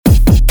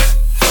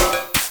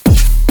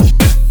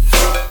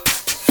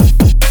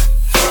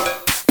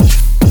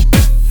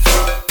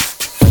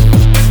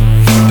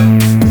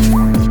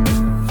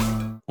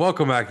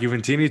Welcome back,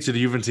 Juventini, to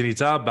the Juventini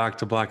Tab, back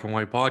to Black and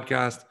White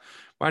Podcast.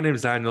 My name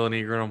is Daniel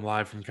Negro, and I'm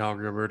live from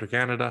Calgary, Alberta,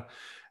 Canada.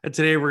 And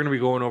today we're going to be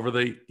going over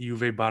the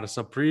Juve Barca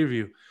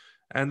preview.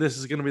 And this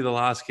is going to be the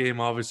last game,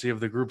 obviously, of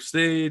the group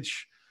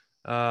stage.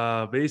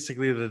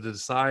 Basically, the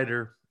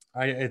decider.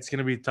 It's going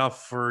to be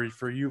tough for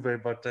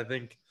Juve, but I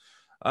think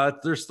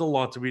there's still a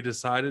lot to be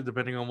decided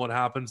depending on what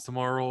happens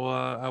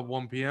tomorrow at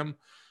 1 p.m.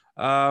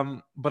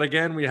 But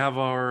again, we have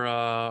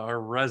our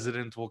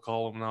resident, we'll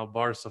call him now,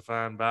 Barca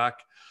fan back.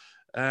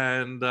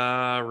 And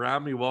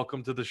Rami,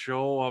 welcome to the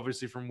show,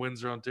 obviously from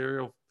Windsor,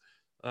 Ontario.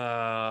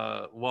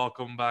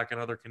 Welcome back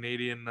another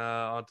Canadian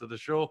onto the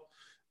show.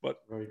 But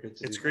very good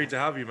to it's be great back. to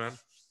have you, man.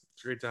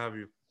 It's great to have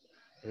you.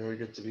 Very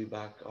good to be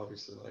back.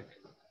 Obviously, like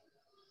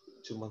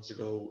 2 months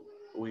ago,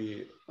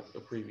 we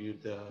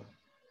previewed the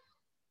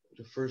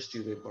first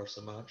Juve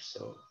Barca match,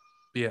 so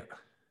Yeah.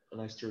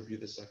 nice to review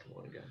the second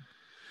one again.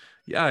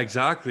 Yeah,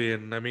 exactly.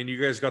 And I mean, you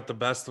guys got the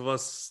best of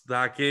us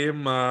that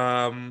game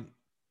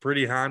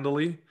pretty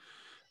handily.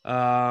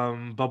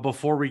 But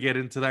before we get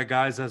into that,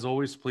 guys, as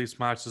always, please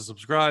smash the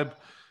subscribe,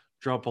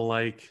 drop a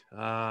like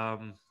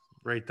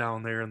right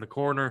down there in the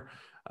corner.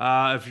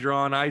 If you're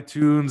on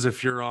iTunes,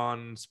 if you're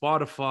on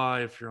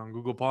Spotify, if you're on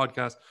Google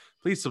Podcasts,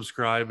 please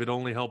subscribe. It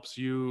only helps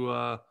you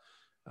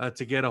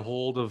to get a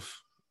hold of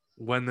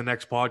when the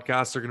next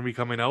podcasts are going to be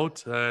coming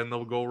out, and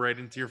they'll go right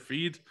into your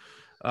feed.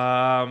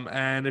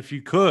 And if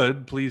you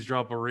could, please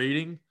drop a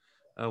rating,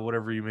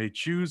 whatever you may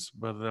choose,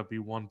 whether that be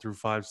 1 through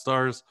 5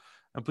 stars.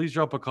 And please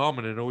drop a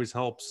comment. It always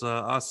helps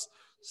us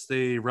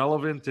stay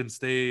relevant and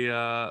stay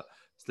up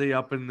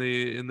in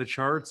the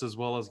charts, as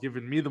well as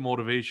giving me the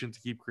motivation to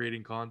keep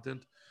creating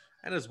content,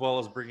 and as well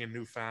as bringing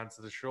new fans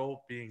to the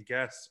show, being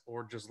guests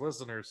or just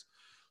listeners.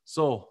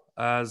 So,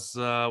 as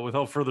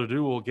without further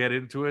ado, we'll get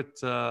into it.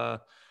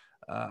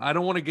 I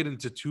don't want to get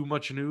into too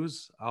much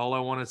news. All I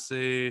want to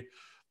say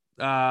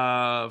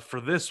for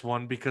this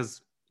one,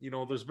 because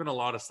there's been a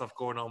lot of stuff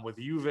going on with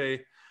Juve.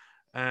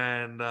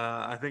 And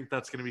I think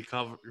that's going to be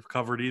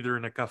covered either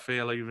in a Cafe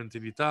alla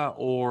Juventilità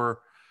or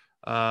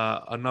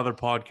another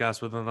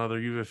podcast with another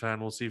Juve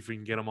fan. We'll see if we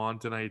can get him on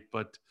tonight.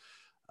 But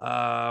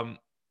the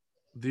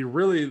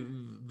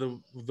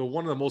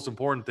one of the most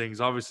important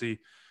things, obviously,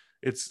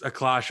 it's a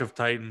clash of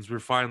titans. We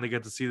finally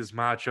get to see this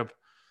matchup.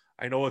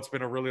 I know it's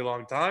been a really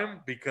long time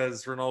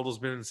because Ronaldo's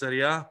been in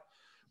Serie A,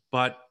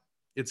 but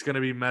it's going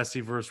to be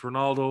Messi versus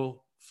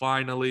Ronaldo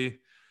finally.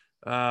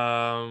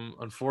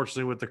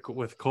 Unfortunately, with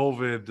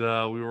COVID,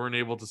 we weren't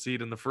able to see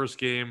it in the first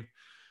game,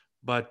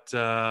 but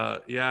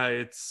yeah,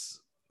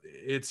 it's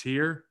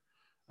here.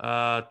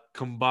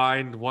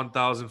 Combined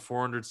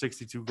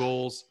 1,462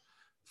 goals,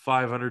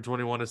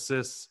 521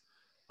 assists,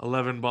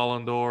 11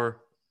 Ballon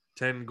d'Or,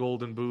 10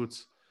 Golden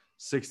Boots,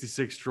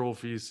 66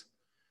 trophies.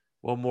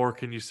 What more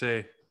can you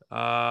say?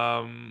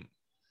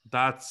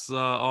 That's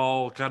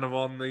all kind of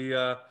on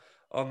the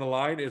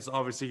line. It's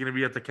obviously going to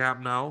be at the Camp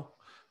Nou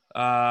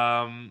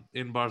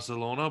in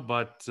Barcelona,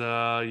 but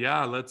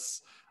yeah,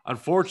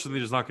 unfortunately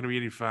there's not going to be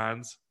any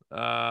fans,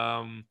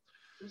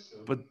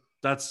 but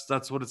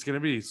that's what it's going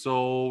to be.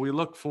 So we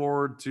look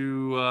forward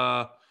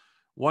to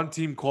one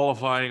team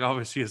qualifying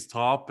obviously as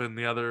top, and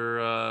the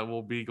other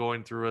will be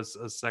going through as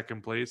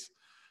second place.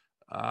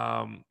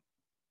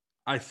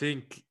 I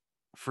think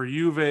for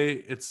Juve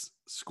it's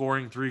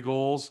scoring 3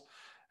 goals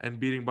and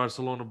beating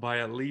Barcelona by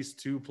at least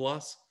 2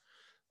 plus.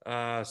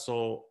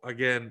 So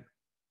again,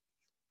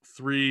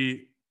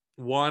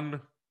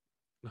 3-1,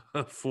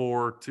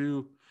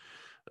 4-2,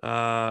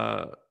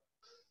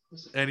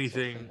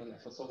 anything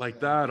like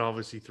that.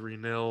 Obviously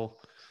 3-0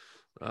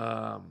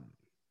 are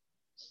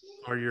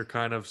your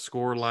kind of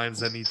score lines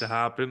that need to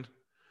happen.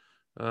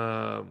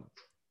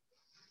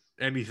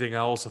 Anything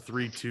else, a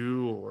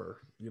 3-2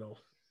 or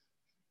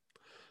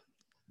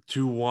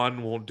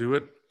 2-1 won't do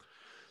it.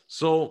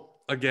 So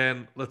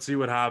again, let's see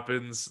what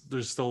happens.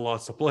 There's still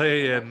lots to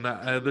play, and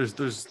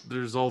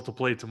there's all to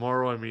play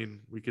tomorrow. I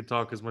mean, we could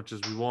talk as much as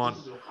we want,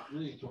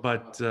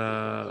 but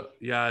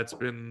yeah, it's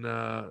been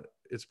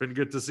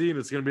good to see, and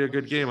it's going to be a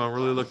good game. I'm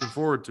really looking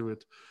forward to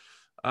it.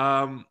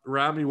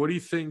 Rami, what do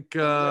you think?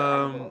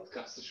 What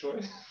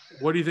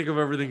do you think of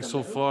everything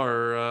so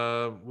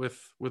far with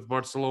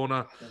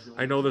Barcelona?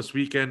 I know this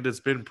weekend it's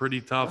been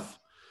pretty tough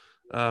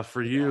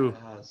for you.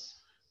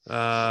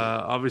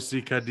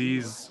 Obviously,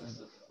 Cadiz,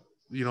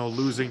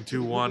 losing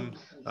 2-1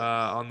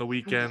 on the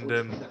weekend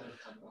and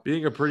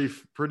being a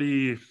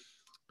pretty,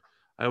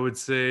 I would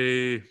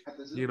say,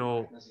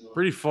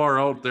 pretty far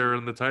out there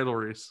in the title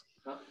race.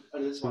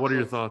 So what are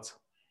your thoughts?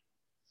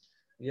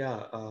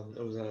 Yeah,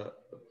 it was a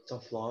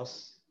tough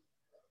loss.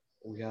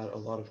 We had a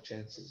lot of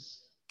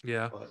chances.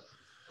 Yeah. But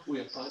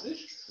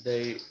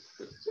they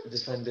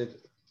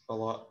defended a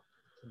lot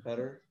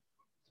better,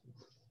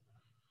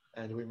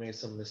 and we made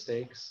some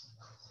mistakes.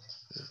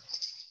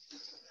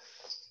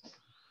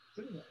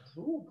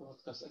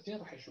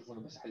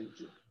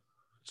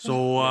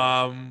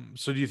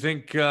 So do you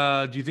think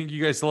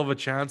you guys still have a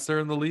chance there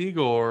in the league,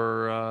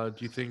 or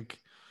do you think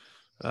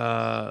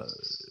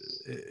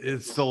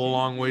it's still a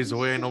long ways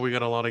away. I know we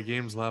got a lot of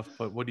games left,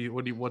 but what are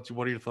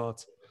your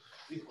thoughts?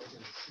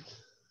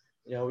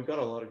 Yeah, we got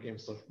a lot of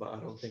games left, but I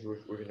don't think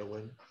we're gonna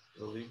win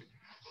the league.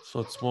 So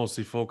it's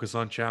mostly focused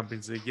on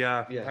Champions League.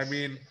 Yeah, I Yes.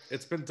 mean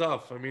it's been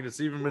tough. I mean it's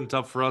even been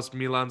tough for us.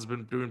 Milan's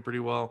been doing pretty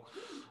well,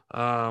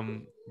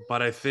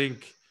 but I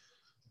think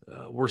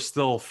we're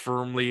still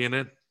firmly in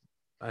it.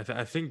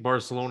 I think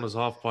Barcelona's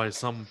off by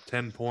some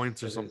 10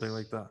 points or It something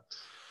like is. that.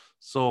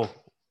 So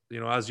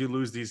as you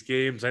lose these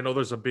games, I know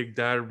there's a big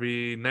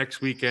derby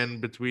next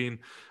weekend between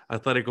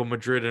Atletico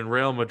Madrid and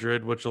Real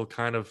Madrid, which will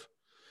kind of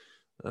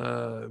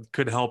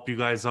could help you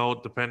guys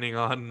out depending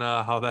on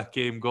how that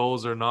game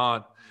goes or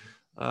not.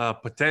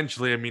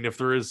 Potentially, I mean, if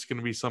there is going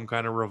to be some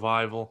kind of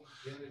revival.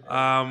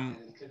 Um,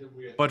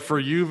 but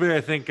for Juve,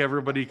 I think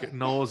everybody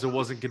knows it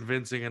wasn't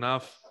convincing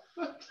enough.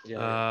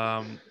 Yeah.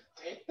 Um,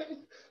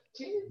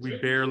 we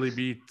barely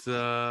beat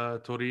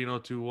Torino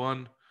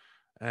 2-1.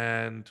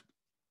 And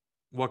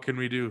what can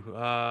we do?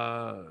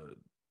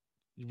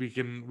 We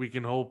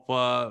can hope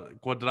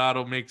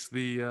Quadrado makes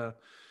the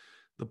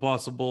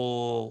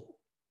possible,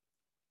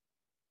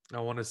 I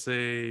want to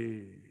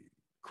say,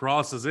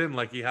 crosses in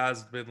like he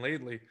has been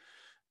lately.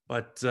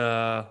 But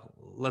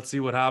let's see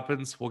what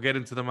happens. We'll get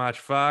into the match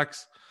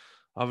facts.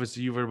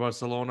 Obviously, Juve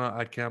Barcelona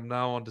at Camp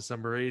Nou on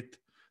December 8th.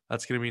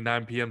 That's going to be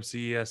 9 p.m.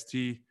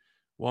 CEST,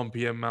 1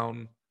 p.m.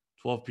 Mountain,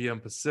 12 p.m.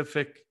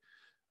 Pacific,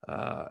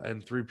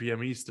 and 3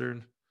 p.m.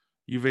 Eastern.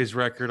 Juve's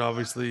record,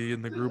 obviously,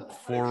 in the group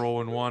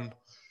 4-0-1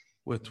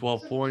 with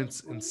 12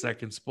 points in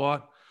second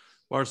spot.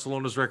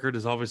 Barcelona's record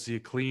is obviously a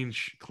clean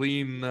slate,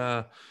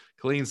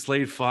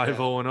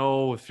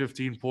 5-0-0 with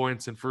 15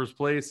 points in first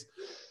place.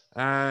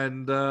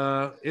 And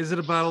is it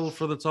a battle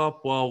for the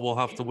top? Well, we'll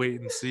have to wait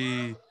and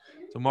see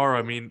tomorrow.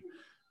 I mean,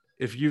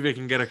 if Juve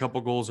can get a couple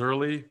goals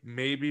early,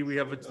 maybe we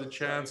have a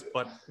chance.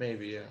 But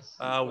Maybe,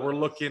 yeah. we're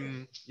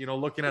looking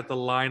at the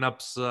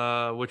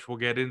lineups, which we'll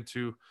get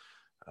into.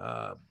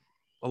 Uh,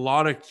 a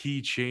lot of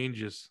key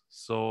changes,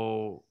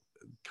 so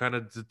kind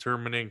of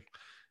determining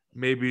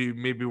maybe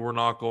we're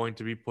not going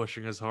to be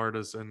pushing as hard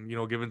as, and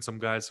giving some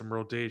guys some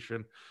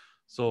rotation.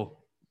 So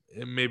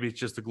maybe it's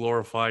just a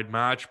glorified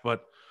match,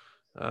 but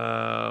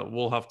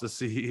we'll have to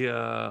see.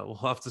 We'll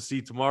have to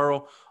see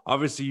tomorrow.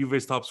 Obviously,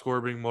 Juve's top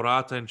scorer being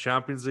Morata in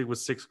Champions League with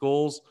 6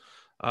 goals.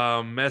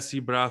 Messi,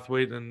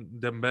 Braithwaite,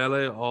 and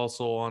Dembele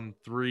also on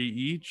 3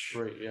 each.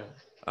 Right,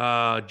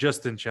 yeah.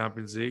 Just in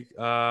Champions League.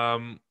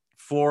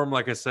 Form,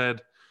 like I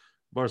said,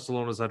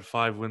 Barcelona's had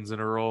 5 wins in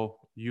a row.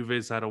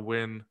 Juve's had a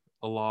win,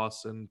 a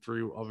loss, and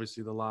 3.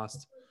 Obviously, the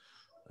last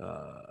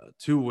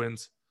 2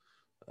 wins.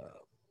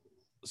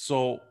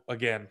 So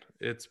again,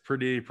 it's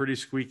pretty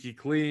squeaky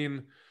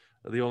clean.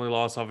 The only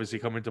loss, obviously,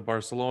 coming to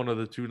Barcelona,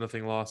 the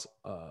 2-0 loss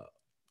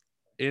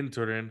in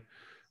Turin,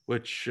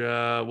 which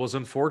was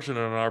unfortunate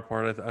on our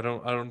part. I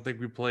don't think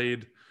we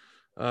played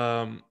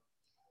um,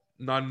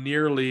 not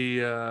nearly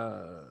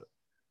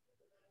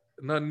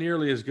not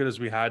nearly as good as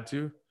we had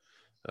to.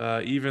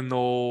 Even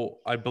though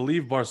I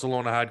believe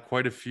Barcelona had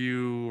quite a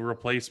few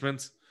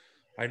replacements.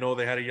 I know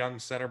they had a young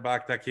center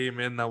back that came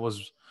in that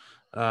was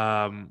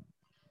um,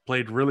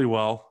 played really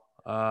well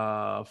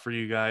for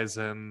you guys,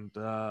 and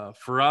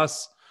for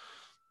us,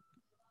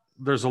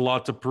 there's a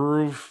lot to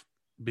prove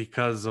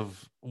because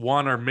of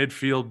one, our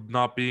midfield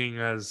not being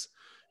as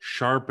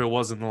sharp it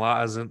was in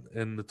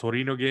the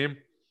Torino game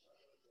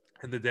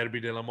in the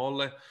Derby della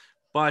Mole,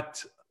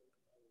 but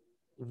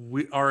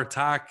our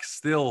attack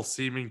still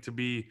seeming to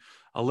be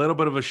a little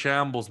bit of a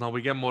shambles. Now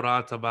we get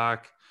Morata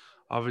back.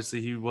 Obviously,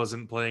 he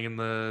wasn't playing in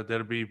the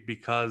Derby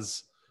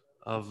because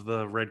of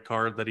the red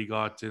card that he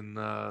got in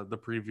the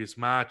previous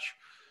match.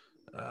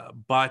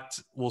 But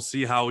we'll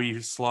see how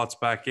he slots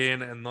back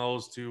in. And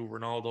those two,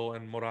 Ronaldo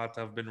and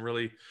Morata, have been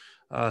really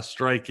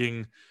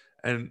striking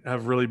and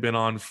have really been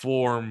on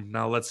form.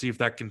 Now, let's see if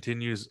that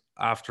continues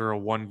after a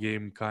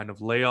 1-game kind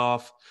of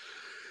layoff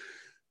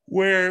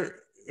where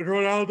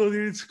Ronaldo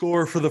didn't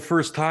score for the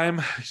first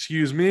time.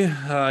 Excuse me.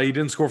 He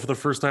didn't score for the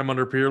first time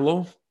under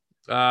Pirlo.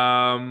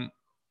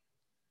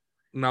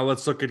 Now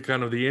let's look at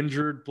kind of the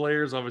injured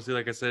players. Obviously,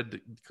 like I said,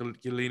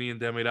 Chiellini and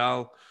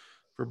Demiral.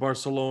 For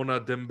Barcelona,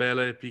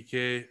 Dembele,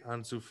 Piqué,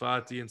 Ansu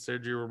Fati, and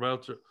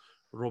Sergio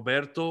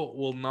Roberto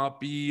will not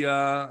be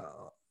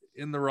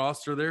in the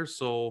roster there.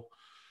 So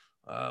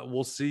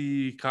we'll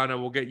see.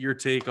 We'll get your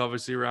take,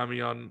 obviously,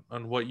 Rami, on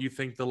what you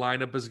think the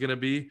lineup is going to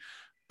be.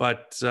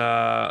 But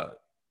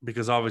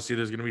because obviously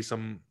there's going to be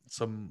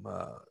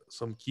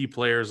some key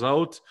players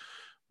out.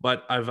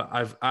 But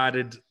I've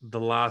added the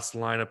last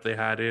lineup they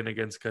had in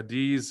against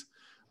Cadiz.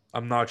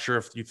 I'm not sure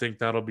if you think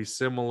that'll be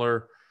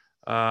similar.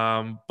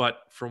 But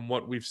from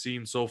what we've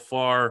seen so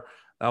far,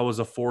 that was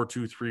a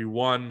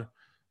 4-2-3-1.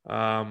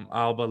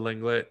 Alba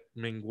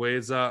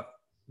Mingueza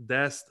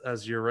Dest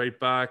as your right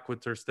back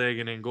with Ter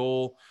Stegen in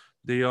goal.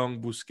 De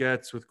Jong,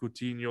 Busquets with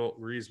Coutinho,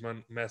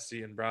 Griezmann,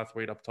 Messi, and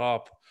Braithwaite up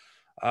top.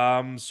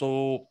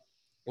 So,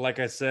 like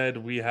I said,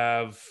 we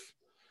have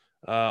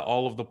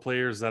all of the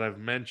players that I've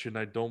mentioned.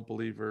 I don't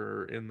believe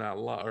are in that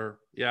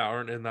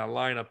aren't in that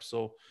lineup.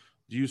 So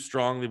Do you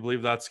strongly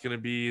believe that's going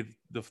to be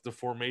the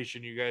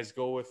formation you guys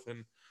go with?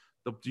 And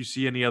do you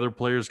see any other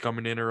players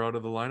coming in or out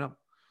of the lineup?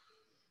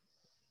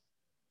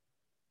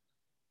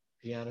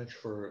 Pjanic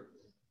for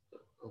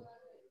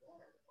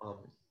um,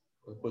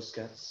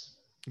 Busquets.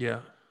 Yeah.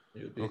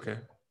 It would be Okay.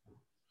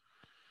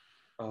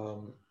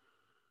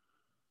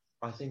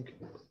 I think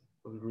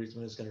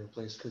Griezmann is going to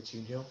replace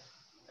Coutinho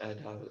and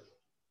have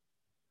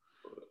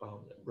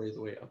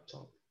Braithwaite up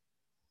top.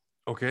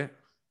 Okay.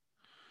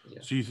 Yeah.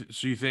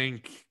 So you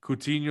think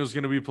Coutinho's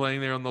going to be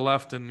playing there on the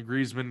left and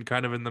Griezmann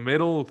kind of in the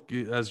middle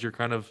as your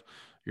kind of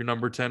your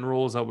number 10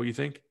 role? Is that what you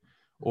think?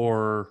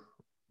 Or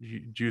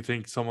do you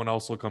think someone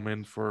else will come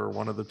in for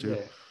one of the two?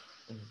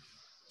 Yeah.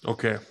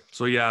 Okay.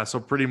 So yeah,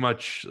 so pretty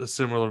much a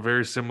similar,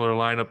 very similar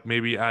lineup,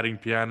 maybe adding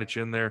Pjanic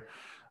in there.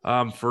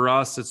 For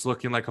us, it's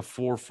looking like a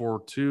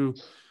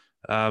 4-4-2,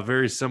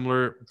 very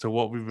similar to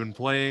what we've been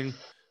playing.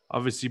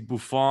 Obviously,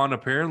 Buffon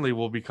apparently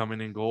will be coming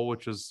in goal,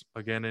 which is,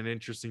 again, an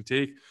interesting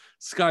take.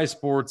 Sky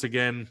Sports,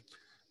 again,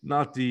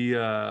 not the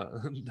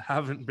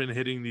haven't been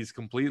hitting these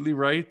completely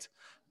right.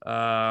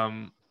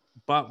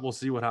 But we'll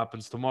see what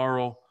happens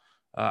tomorrow.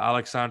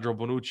 Alexandro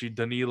Bonucci,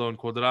 Danilo, and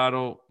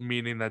Cuadrado,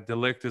 meaning that De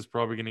Ligt is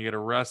probably going to get a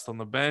rest on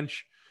the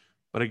bench.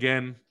 But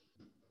again,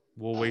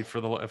 we'll wait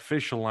for the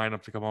official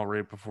lineup to come out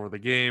right before the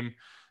game.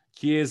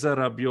 Chiesa,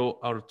 Rabiot,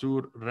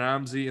 Artur,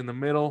 Ramsey in the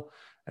middle,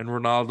 and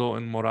Ronaldo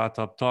and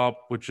Morata up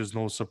top, which is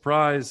no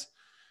surprise.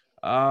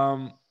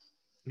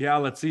 Yeah,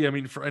 let's see. I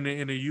mean,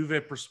 in a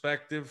Juve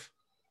perspective,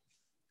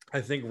 I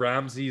think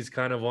Ramsey is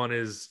kind of on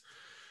his,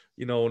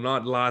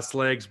 not last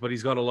legs, but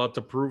he's got a lot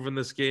to prove in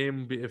this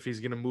game. If he's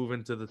going to move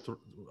into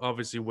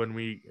obviously when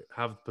we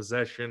have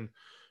possession,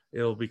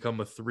 it'll become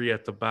a 3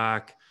 at the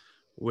back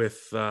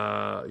with,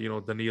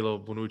 Danilo,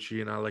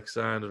 Bonucci, and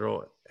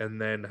Alexandro,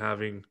 and then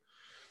having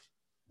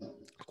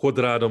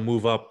Cuadrado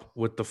move up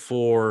with the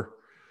 4,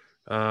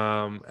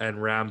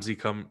 and Ramsey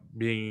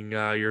being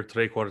your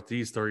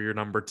trequartista or your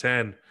number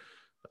 10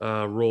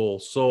 role.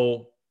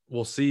 So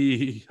we'll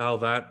see how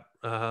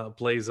that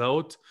plays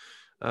out.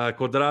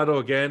 Cuadrado,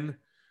 again,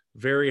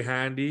 very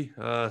handy.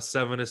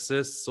 7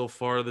 assists so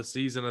far this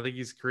season. I think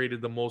he's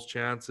created the most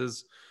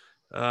chances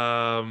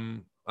out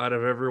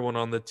of everyone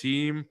on the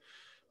team.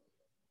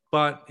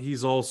 But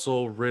he's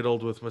also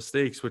riddled with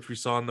mistakes, which we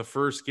saw in the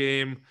first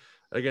game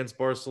against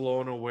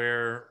Barcelona,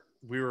 where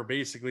we were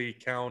basically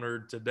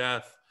countered to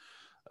death.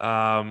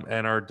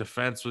 And our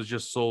defense was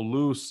just so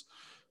loose.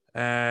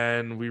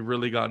 And we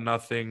really got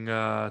nothing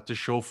to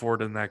show for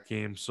it in that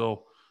game.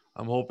 So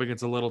I'm hoping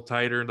it's a little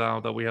tighter now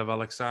that we have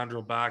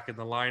Alexandro back in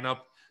the lineup.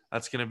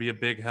 That's going to be a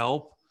big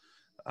help.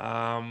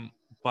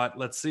 But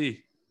let's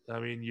see. I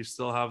mean, you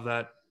still have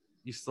that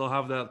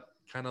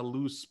kind of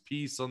loose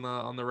piece on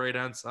the right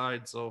hand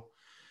side. So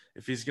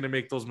if he's going to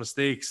make those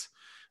mistakes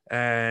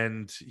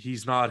and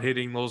he's not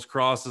hitting those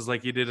crosses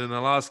like he did in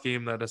the last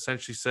game that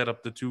essentially set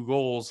up the 2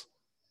 goals,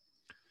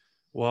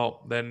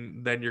 well,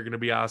 then you're going to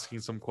be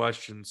asking some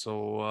questions.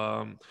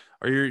 So,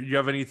 you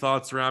have any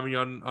thoughts, Rami,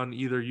 on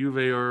either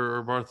Juve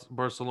or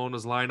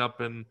Barcelona's lineup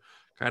and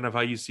kind of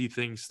how you see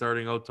things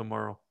starting out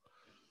tomorrow?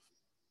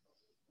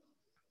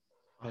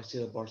 I see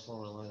the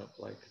Barcelona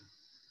lineup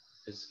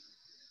is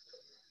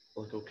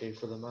okay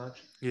for the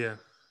match. Yeah.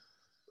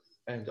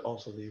 And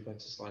also the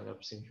Juventus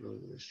lineup seems really,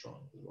 really strong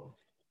as well.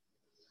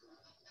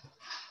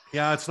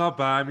 Yeah, it's not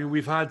bad. I mean,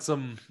 we've had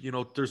some,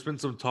 there's been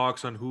some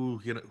talks on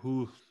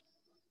who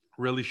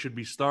really should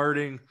be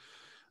starting.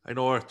 I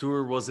know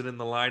Artur wasn't in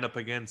the lineup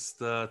against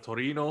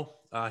Torino.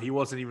 He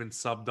wasn't even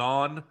subbed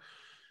on.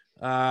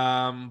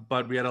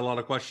 But we had a lot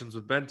of questions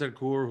with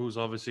Bentancur, who's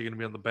obviously going to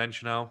be on the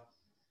bench now.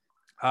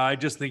 I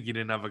just think he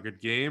didn't have a good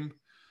game.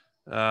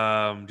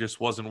 Just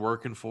wasn't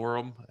working for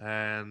him,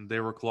 and they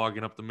were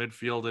clogging up the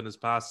midfield, and his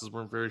passes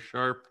weren't very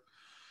sharp.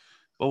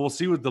 But we'll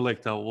see with De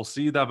Ligt. We'll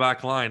see that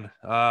back line.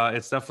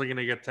 It's definitely going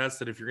to get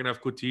tested. If you're going to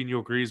have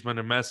Coutinho, Griezmann,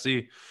 and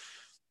Messi,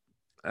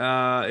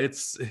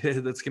 it's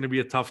going to be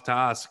a tough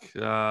task,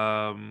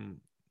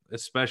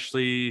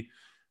 especially,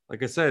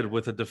 like I said,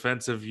 with a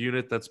defensive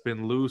unit that's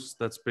been loose,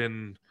 that's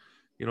been,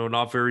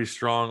 not very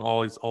strong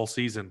all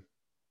season.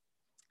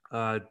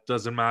 It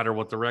doesn't matter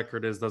what the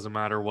record is, doesn't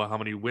matter how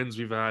many wins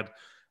we've had.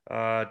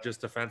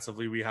 Just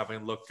defensively, we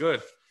haven't looked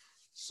good.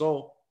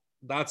 So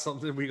that's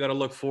something we got to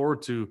look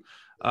forward to.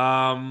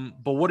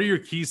 But what are your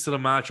keys to the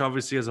match?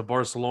 Obviously, as a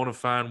Barcelona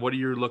fan, what are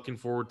you looking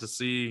forward to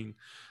seeing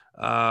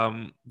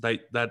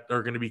that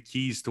are going to be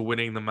keys to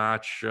winning the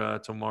match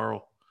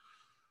tomorrow?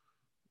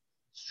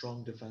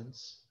 Strong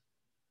defense.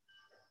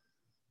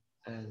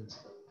 And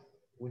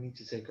we need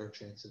to take our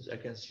chances.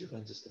 Against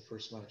Juventus, the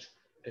first match,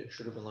 it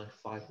should have been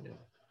 5-0.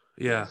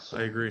 Yeah,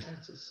 I agree.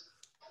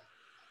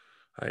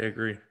 I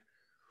agree.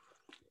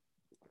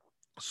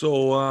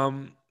 So,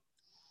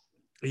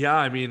 yeah,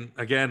 I mean,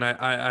 again,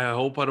 I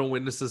hope I don't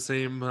witness the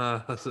same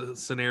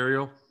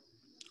scenario.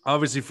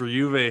 Obviously, for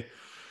Juve,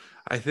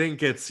 I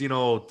think it's,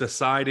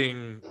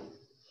 deciding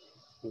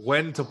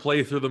when to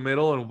play through the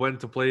middle and when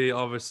to play,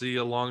 obviously,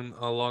 along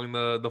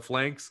the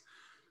flanks.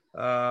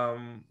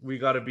 We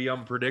got to be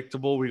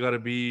unpredictable. We got to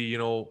be,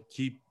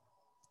 keep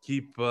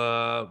keep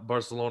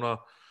Barcelona,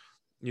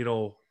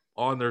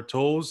 on their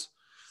toes.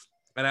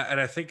 And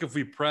I think if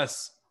we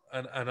press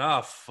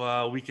enough,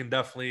 we can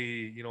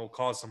definitely,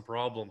 cause some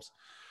problems.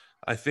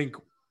 I think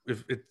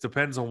if it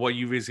depends on what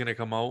Juve is going to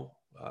come out.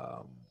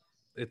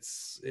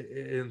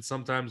 And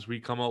sometimes we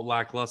come out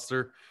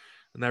lackluster,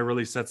 and that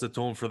really sets the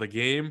tone for the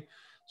game.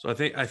 So I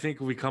think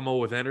if we come out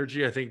with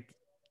energy, I think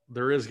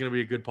there is going to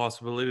be a good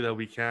possibility that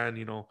we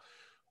can,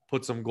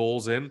 put some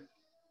goals in.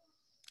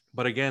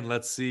 But again,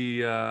 let's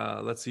see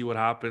what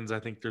happens. I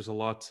think there's a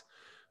lot.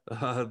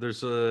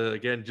 There's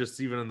again, just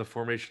even in the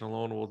formation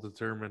alone will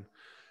determine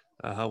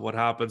what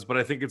happens. But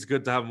I think it's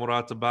good to have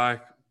Morata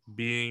back,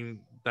 being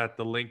that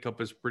the link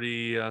up is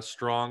pretty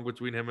strong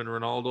between him and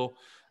Ronaldo.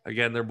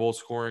 Again, they're both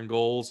scoring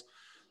goals,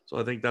 so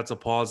I think that's a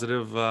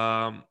positive.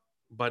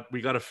 But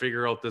we got to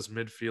figure out this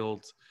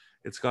midfield.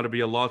 It's got to be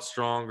a lot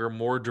stronger,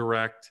 more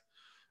direct.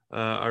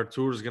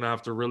 Artur is going to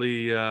have to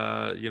really,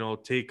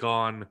 take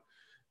on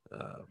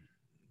uh,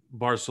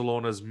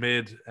 Barcelona's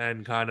mid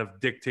and kind of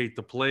dictate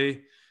the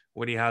play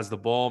when he has the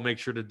ball, make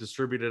sure to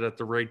distribute it at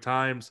the right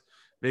times,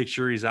 make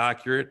sure he's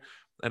accurate.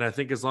 And I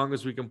think as long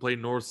as we can play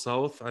north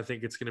south, I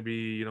think it's going to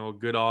be,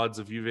 good odds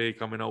of Juve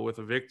coming out with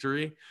a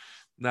victory.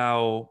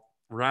 Now,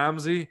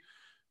 Ramsey,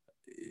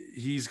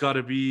 he's got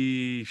to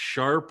be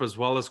sharp as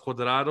well as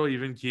Cuadrado,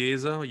 even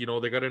Chiesa.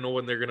 They got to know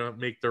when they're going to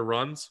make their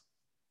runs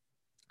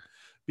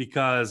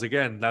because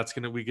again,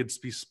 we could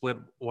be split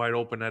wide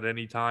open at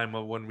any time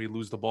of when we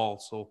lose the ball.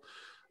 So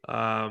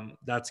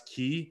that's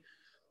key.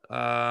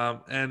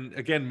 And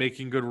again,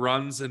 making good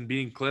runs and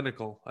being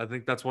clinical. I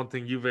think that's one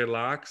thing Juve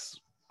lacks.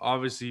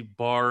 Obviously,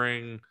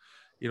 barring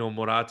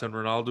Morata and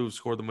Ronaldo, who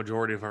scored the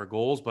majority of our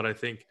goals, but I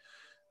think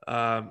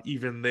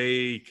even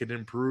they could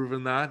improve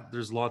in that.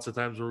 There's lots of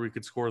times where we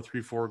could score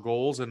 3-4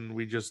 goals and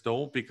we just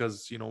don't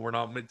because we're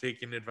not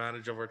taking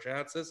advantage of our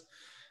chances.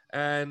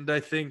 And I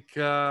think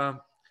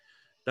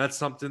that's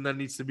something that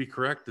needs to be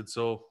corrected.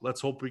 So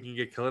let's hope we can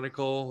get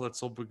clinical. Let's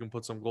hope we can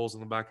put some goals in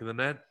the back of the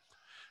net.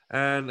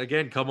 And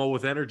again, come out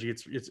with energy.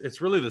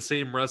 It's really the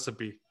same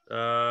recipe.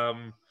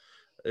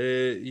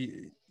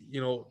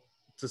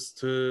 Just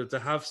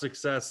to have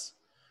success,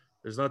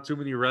 there's not too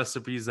many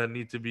recipes that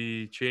need to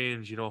be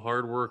changed.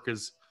 Hard work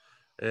is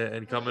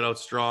and coming out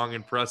strong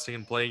and pressing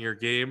and playing your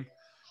game.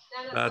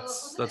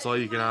 That's all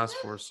you can ask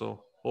for.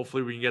 So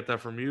hopefully we can get that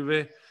from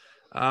Juve.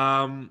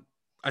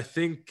 I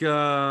think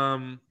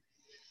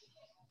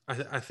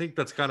I think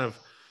that's kind of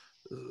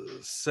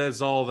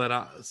says all that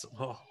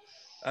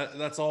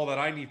that's all that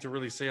I need to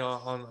really say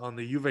on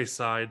the Juve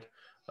side,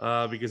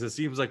 because it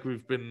seems like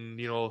we've been,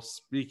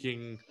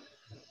 speaking,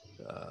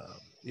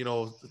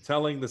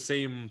 telling the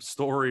same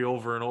story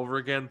over and over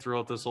again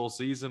throughout this whole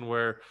season,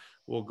 where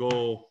we'll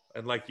go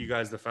and like you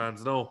guys, the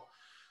fans know,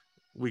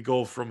 we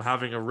go from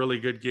having a really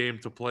good game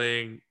to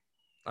playing,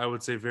 I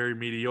would say, very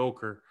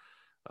mediocre.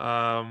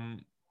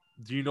 Um,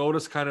 do you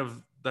notice kind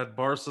of that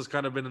Barca's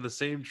kind of been in the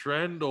same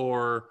trend,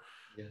 or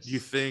do you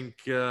Yes. think,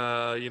 what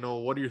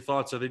are your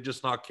thoughts? Are they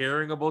just not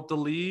caring about the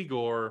league,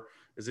 or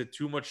is it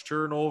too much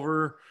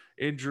turnover,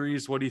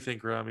 injuries? What do you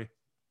think, Rami?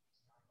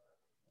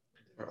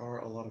 There are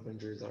a lot of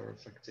injuries that are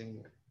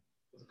affecting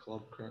the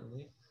club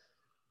currently,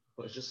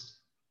 but it's just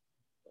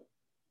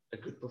a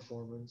good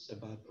performance, a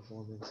bad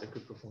performance, a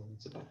good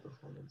performance, a bad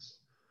performance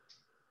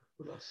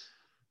with us.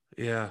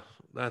 Yeah,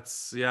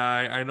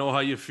 I know how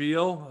you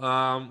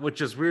feel,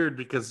 which is weird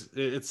because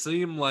it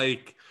seemed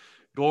like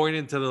going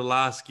into the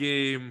last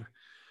game,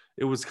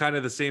 it was kind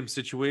of the same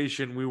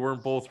situation. We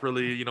weren't both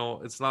really,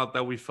 it's not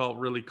that we felt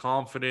really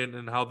confident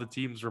in how the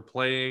teams were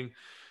playing.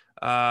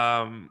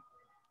 Um,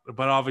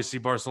 but obviously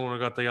Barcelona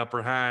got the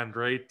upper hand,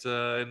 right?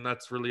 And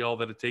that's really all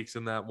that it takes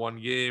in that one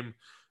game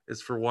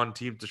is for one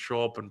team to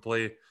show up and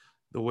play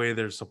the way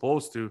they're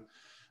supposed to.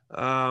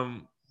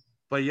 Um,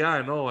 but yeah,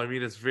 I know. I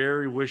mean, it's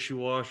very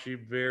wishy-washy,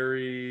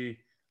 very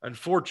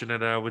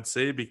unfortunate, I would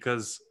say,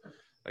 because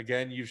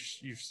again, you've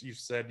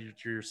said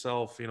to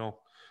yourself,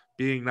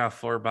 being that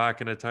far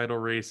back in a title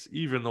race,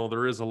 even though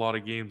there is a lot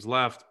of games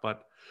left,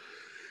 but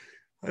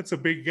that's a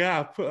big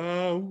gap.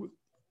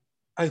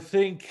 I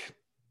think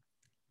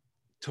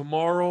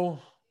tomorrow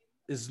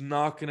is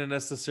not going to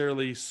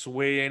necessarily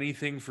sway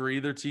anything for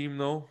either team,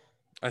 though.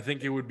 I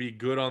think it would be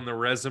good on the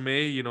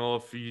resume,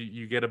 if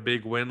you get a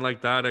big win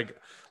like that.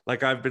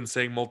 Like I've been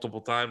saying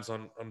multiple times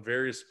on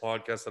various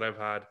podcasts that I've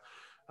had,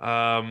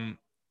 um,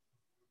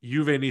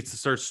 Juve needs to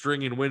start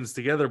stringing wins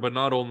together. But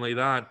not only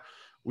that,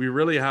 we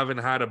really haven't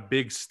had a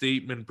big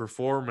statement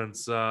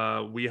performance.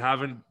 We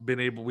haven't been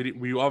able.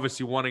 We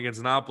obviously won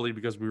against Napoli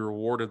because we were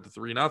awarded the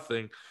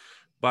 3-0,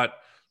 but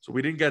so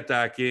we didn't get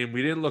that game.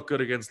 We didn't look good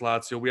against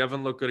Lazio. We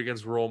haven't looked good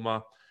against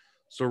Roma.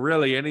 So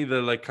really, any of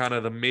the like kind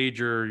of the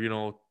major,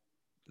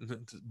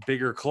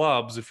 bigger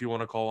clubs, if you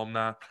want to call them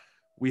that,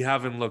 we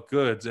haven't looked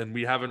good, and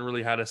we haven't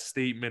really had a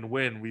statement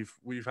win.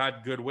 We've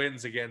had good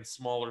wins against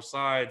smaller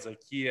sides like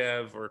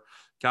Kiev or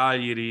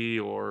Cagliari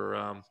or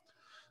uh,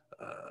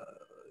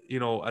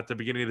 at the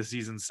beginning of the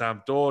season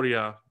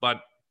Sampdoria,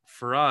 but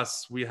for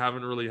us, we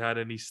haven't really had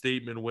any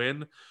statement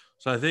win.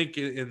 So I think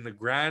in the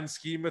grand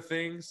scheme of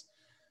things,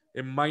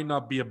 it might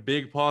not be a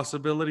big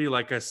possibility.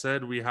 Like I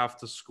said, we have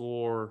to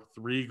score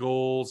 3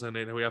 goals and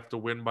then we have to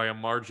win by a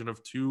margin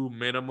of 2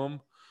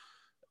 minimum.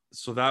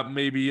 So that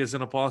maybe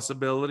isn't a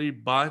possibility,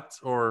 but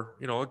or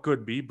it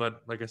could be.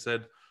 But like I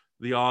said,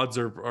 the odds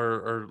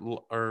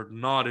are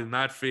not in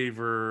that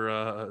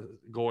favor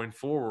going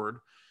forward.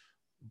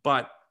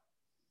 But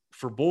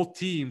for both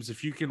teams,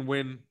 if you can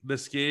win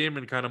this game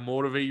and kind of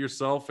motivate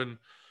yourself and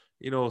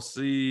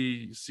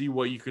see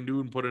what you can do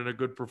and put in a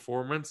good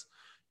performance,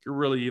 you're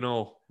really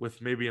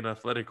with maybe an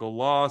Atletico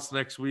loss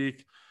next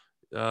week,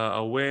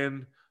 a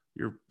win,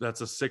 that's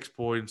a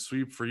 6-point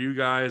sweep for you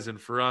guys, and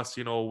for us,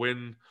 a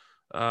win,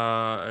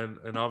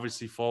 and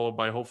obviously followed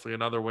by hopefully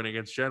another win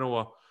against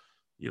Genoa.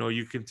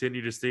 You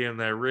continue to stay in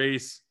that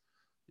race.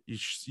 You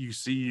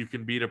see you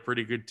can beat a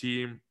pretty good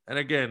team, and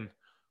again,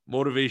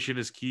 motivation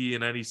is key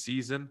in any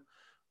season.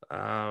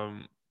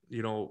 Um,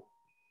 you know,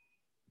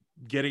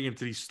 getting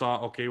into these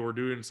thought, okay, we're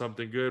doing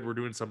something good, we're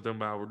doing something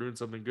bad, we're doing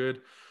something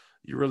good.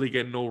 You really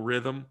get no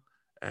rhythm,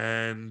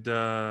 and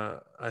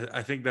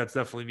I think that's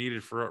definitely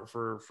needed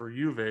for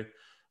Juve.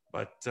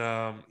 But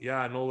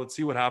yeah, no, let's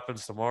see what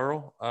happens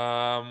tomorrow.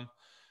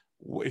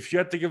 If you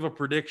had to give a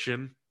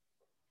prediction,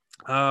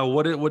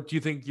 what do you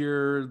think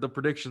the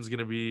prediction's going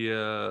to be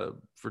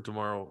for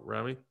tomorrow,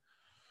 Rami?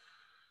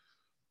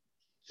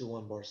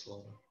 2-1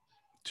 Barcelona.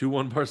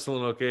 2-1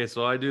 Barcelona. Okay,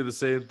 so I do the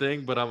same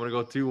thing, but I'm going to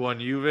go 2-1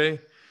 Juve.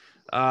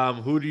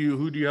 Who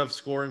do you have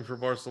scoring for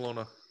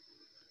Barcelona?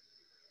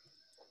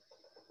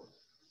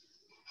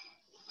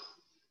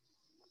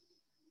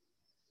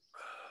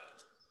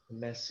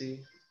 Messi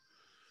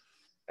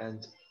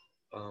and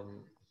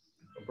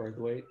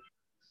Braithwaite.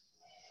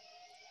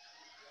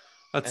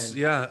 That's And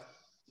yeah.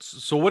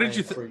 So what did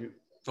you think? for you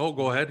Oh,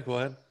 go ahead. Go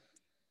ahead.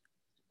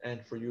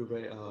 and for Juve,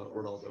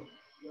 Ronaldo.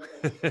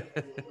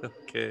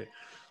 Okay,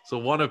 so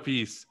one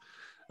apiece.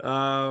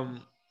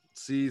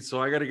 See, so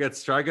I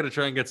gotta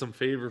try and get some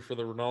favor for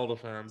the Ronaldo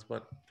fans,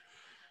 but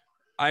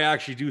I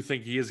actually do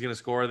think he is gonna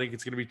score. I think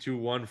it's gonna be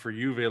 2-1 for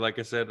Juve, like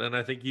I said, and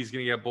I think he's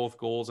gonna get both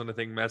goals, and I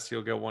think Messi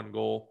will get one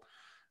goal,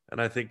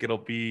 and I think it'll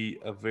be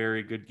a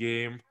very good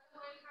game.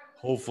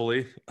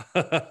 Hopefully,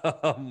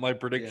 my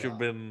prediction Yeah.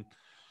 been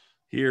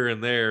here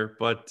and there,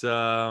 but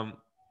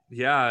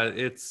yeah,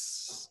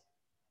 it's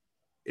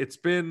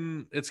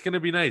gonna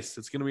be nice.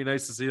 It's gonna be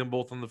nice to see them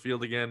both on the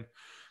field again.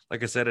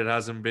 Like I said, it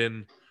hasn't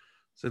been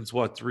since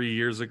 3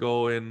 years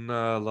ago in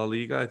La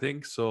Liga, I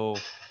think. So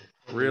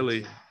really,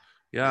 2018.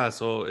 yeah.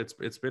 So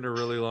it's been a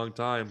really long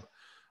time.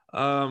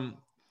 Um,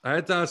 I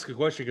had to ask a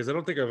question because I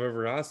don't think I've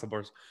ever asked the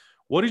Bars.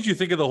 What did you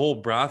think of the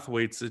whole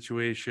Brathwaite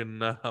situation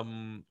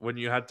when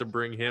you had to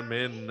bring him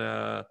in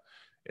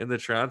the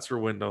transfer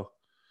window?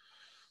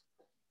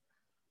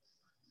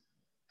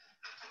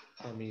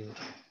 I mean,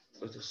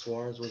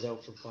 Suarez was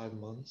out for 5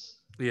 months,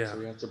 Yeah. so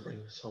we had to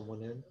bring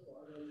someone in.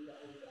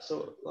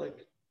 So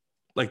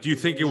Like, do you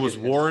think it we was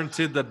get him.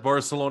 warranted that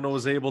Barcelona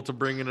was able to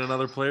bring in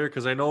another player?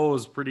 Because I know it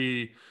was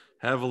pretty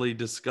heavily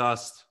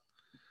discussed.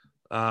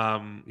 It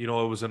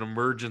was an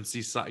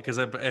emergency sign because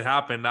it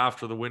happened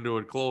after the window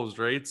had closed,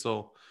 right?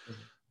 So,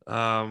 Mhm.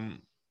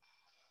 um,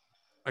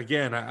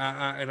 again,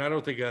 I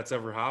don't think that's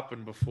ever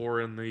happened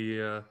before in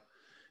the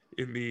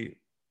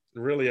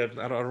really. I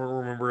don't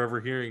remember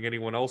ever hearing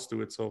anyone else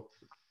do it. So,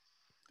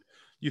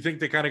 you think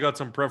they kind of got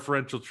some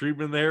preferential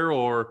treatment there,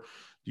 or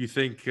do you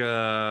think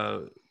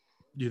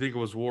it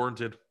was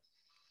warranted?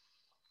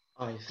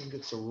 I think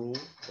it's a rule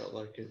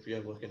that if you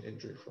have an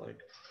injury for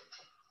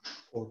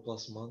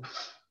 4+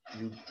 months,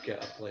 you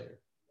get a player.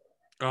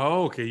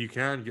 Oh, okay. You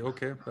can.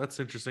 Okay, that's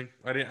interesting.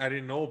 I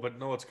didn't know, but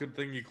no, it's a good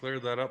thing you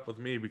cleared that up with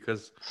me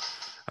because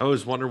I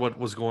always wonder what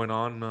was going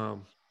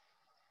on.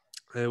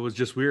 It was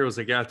just weird. It was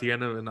like at the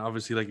end of, and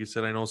obviously, like you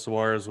said, I know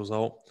Suarez was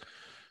out,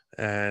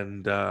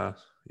 and yeah,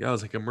 it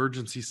was like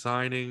emergency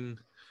signing.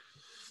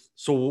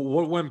 So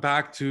what went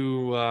back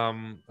to?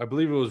 I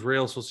believe it was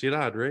Real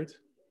Sociedad, right?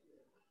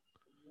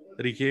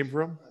 That he came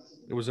from.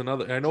 It was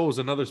another. I know it was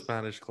another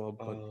Spanish club,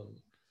 but Um,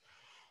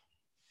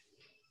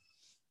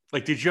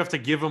 like, did you have to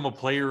give him a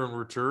player in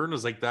return?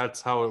 Is like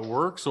that's how it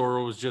works, or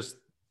it was just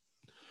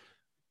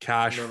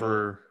cash no,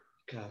 for?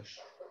 cash.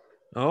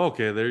 Oh,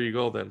 okay, there you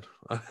go then.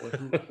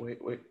 Wait,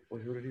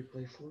 who did he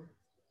play for?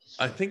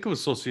 I think it was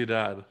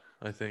Sociedad.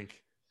 I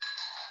think.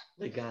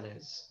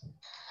 Leganes.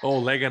 Oh,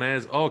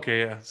 Leganés.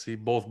 Okay, yeah. See,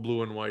 both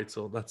blue and white,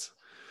 so that's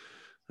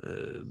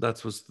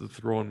what's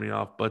throwing me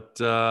off. But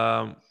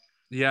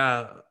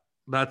yeah,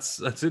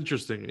 that's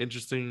interesting.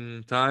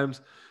 Interesting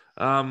times.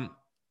 Um,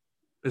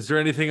 is there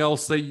anything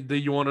else that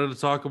you wanted to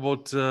talk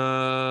about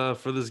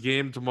for this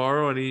game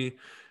tomorrow?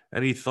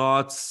 Any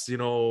thoughts?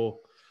 Um,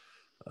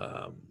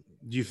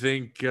 do you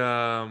think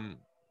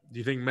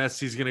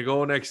Messi's going to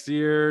go next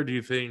year? Do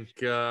you think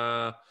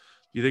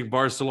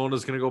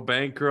Barcelona's going to go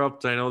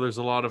bankrupt? I know there's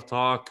a lot of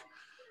talk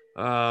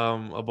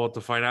about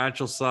the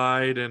financial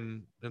side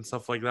and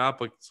stuff like that.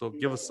 But so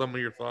give us some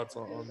of your thoughts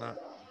on that.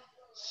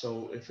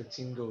 So if a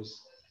team goes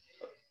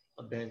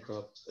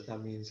bankrupt, that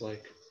means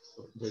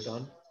they're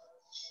done.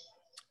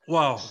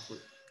 Well, If we-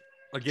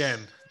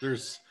 again,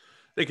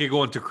 they could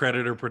go into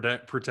creditor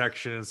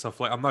protection and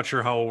stuff like. I'm not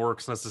sure how it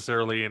works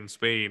necessarily in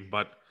Spain,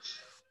 but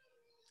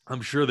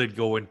I'm sure they'd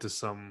go into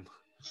some,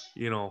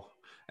 you know,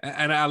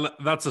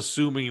 that's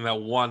assuming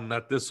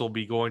that this will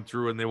be going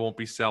through and they won't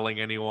be selling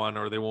anyone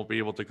or they won't be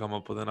able to come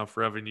up with enough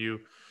revenue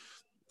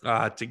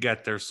to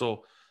get there.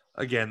 So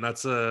again,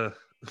 that's a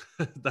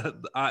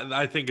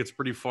I think it's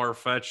pretty far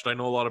fetched. I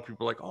know a lot of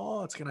people are like,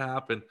 oh, it's gonna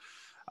happen.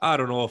 I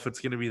don't know if it's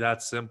gonna be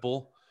that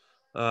simple.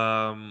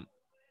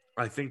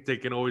 I think they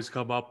can always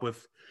come up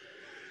with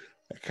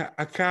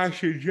a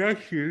cash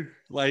injection,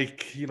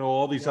 like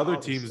all these other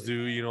teams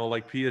do.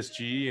 Like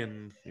PSG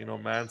and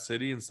Man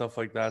City and stuff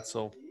like that.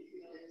 So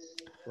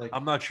Like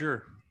I'm not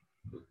sure.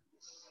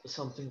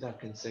 something that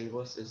can save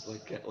us is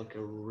like get like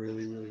a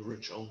really really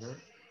rich owner,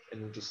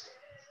 and then just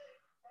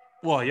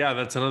Well, yeah,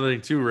 that's another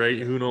thing too, right?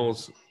 Who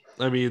knows?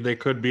 I mean, they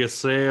could be a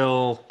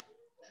sale.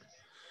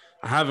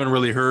 I haven't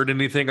really heard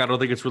anything. I don't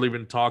think it's really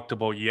been talked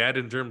about yet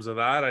in terms of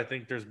that. I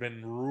think there's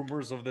been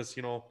rumors of this,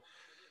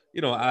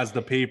 as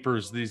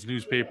these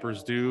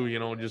newspapers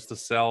do, just to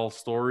sell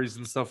stories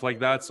and stuff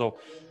like that. So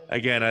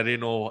again, I didn't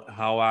know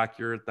how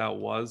accurate that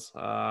was.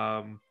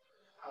 But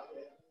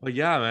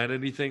yeah, man,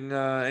 anything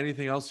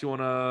else you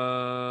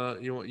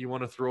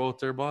wanna throw out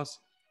there, boss?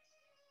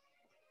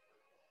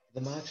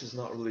 the match is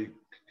not really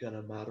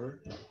gonna matter.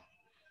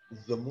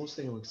 The most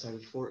thing I'm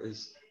excited for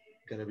is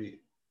gonna be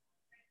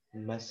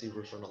Messi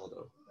versus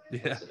Ronaldo. Yeah.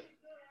 That's it.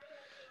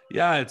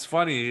 Yeah, it's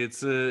funny.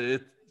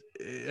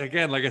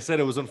 Again, like I said,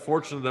 it was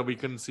unfortunate that we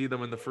couldn't see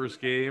them in the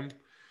first game.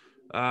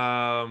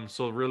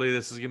 So really,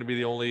 this is going to be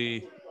the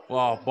only,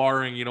 well,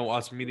 barring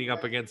us meeting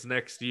up against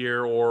next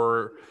year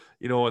or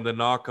in the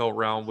knockout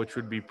round, which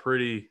would be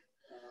pretty.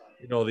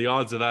 The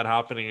odds of that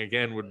happening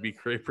again would be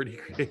pretty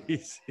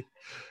crazy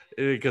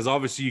because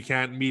obviously you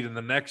can't meet in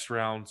the next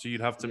round, so you'd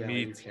have to Yeah,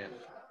 you meet. can.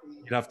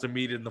 You'd have to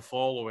meet in the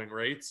following,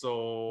 right?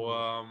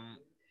 So.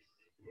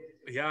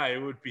 Yeah,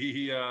 it would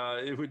be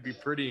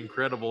pretty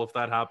incredible if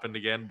that happened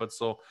again. But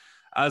so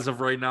as of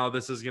right now,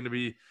 this is going to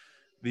be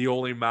the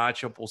only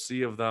matchup we'll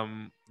see of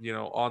them,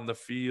 on the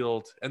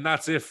field. And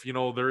that's if,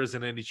 there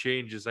isn't any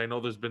changes. I know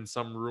there's been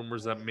some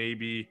rumors that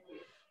maybe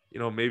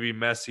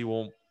Messi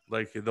won't,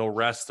 like, they'll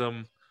rest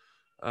him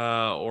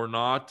or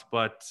not.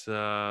 But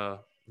yeah.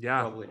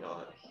 Probably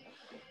not.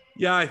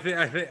 Yeah, I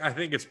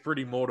think it's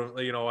pretty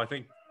motivating. I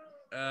think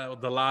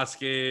the last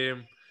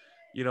game,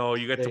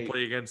 you get to They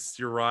play against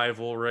your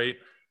rival, right?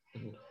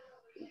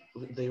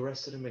 they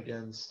rested him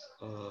against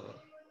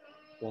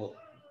well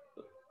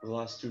the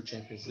last two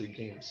Champions League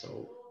games.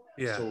 So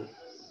Yeah. so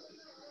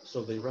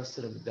so they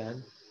rested him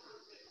then.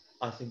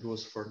 I think it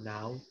was for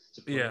now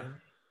to play Yeah. him.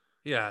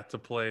 Yeah, to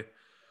play.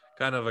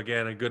 Kind of,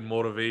 again, a good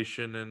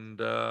motivation. And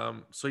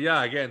so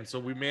yeah, again, so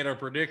we made our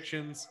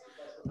predictions.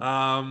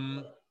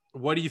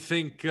 What do you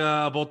think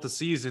about the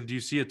season? Do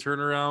you see a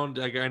turnaround?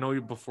 I know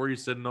before you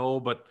said no,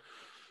 but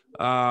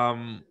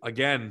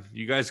again,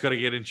 you guys got to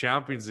get in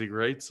Champions League,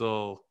 right?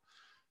 So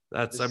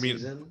that's, This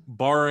season,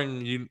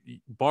 barring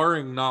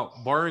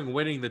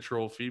winning the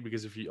trophy,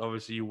 because if you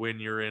obviously you win,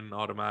 you're in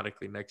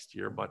automatically next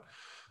year. But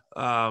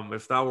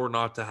if that were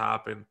not to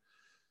happen,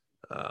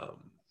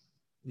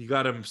 you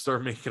got to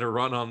start making a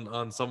run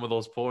on some of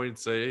those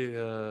points.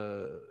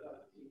 Real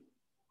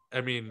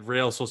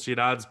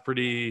Sociedad's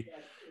pretty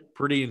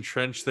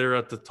entrenched there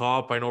at the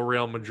top. I know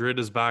Real Madrid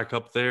is back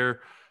up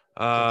there.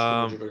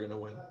 Atletico Madrid are gonna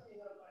win.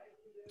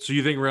 So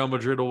you think Real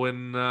Madrid will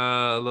win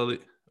or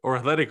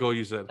Atletico?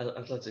 You said.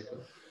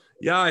 Atletico.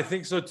 Yeah, I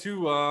think so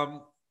too.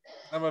 I'm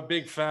a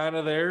big fan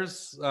of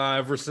theirs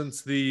ever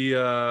since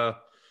the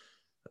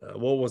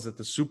what was it,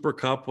 the Super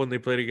Cup when they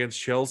played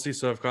against Chelsea.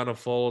 So I've kind of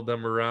followed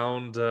them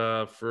around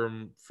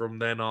from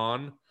then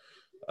on,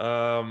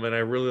 and I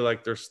really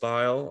like their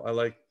style. I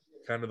like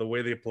kind of the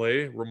way they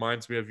play.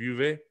 Reminds me of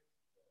Juve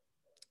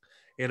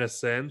in a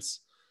sense,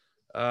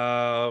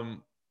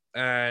 and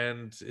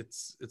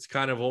it's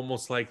kind of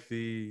almost like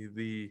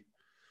they're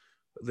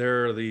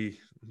the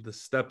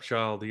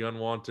stepchild, the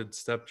unwanted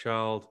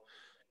stepchild,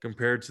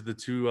 compared to the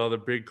two other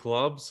big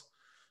clubs.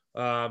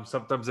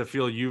 Sometimes I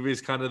feel Juve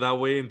is kind of that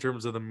way in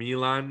terms of the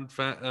Milan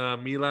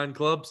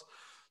clubs.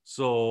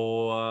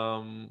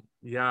 So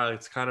yeah,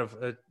 it's kind of,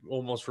 it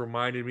almost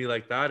reminded me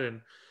like that.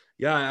 And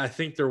yeah, I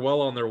think they're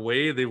well on their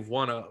way. They've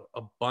won a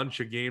bunch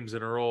of games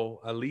in a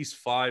row, at least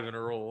 5 in a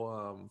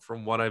row,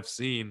 from what I've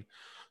seen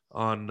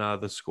on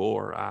the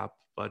Score app.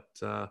 But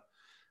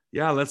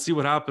yeah, let's see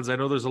what happens. I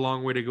know there's a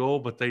long way to go,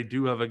 but they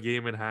do have a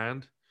game in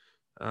hand.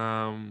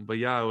 But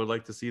yeah, I would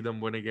like to see them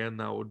win again.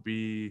 That'd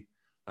be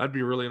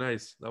really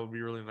nice. That would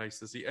be really nice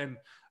to see. And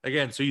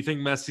again, so you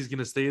think Messi's going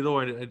to stay though?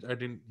 I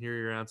didn't hear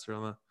your answer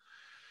on that.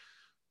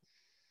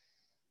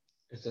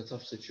 It's a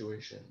tough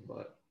situation,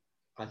 but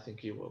I think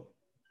he will.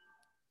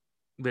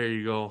 There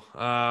you go.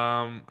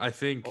 I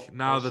think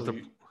now that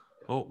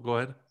go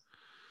ahead.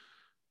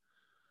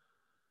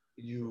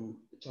 You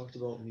talked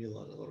about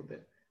Milan a little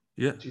bit.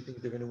 Yeah. Do you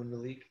think they're going to win the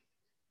league?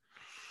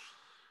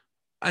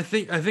 I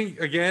think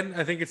again,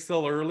 I think it's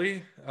still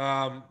early.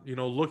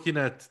 Looking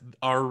at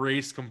our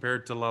race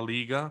compared to La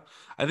Liga,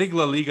 I think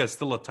La Liga is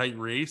still a tight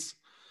race.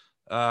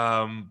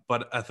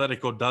 But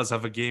Atletico does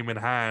have a game in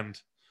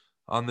hand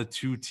on the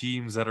two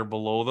teams that are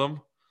below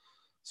them.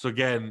 So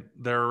again,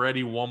 they're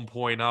already 1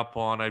 point up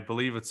on, I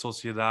believe it's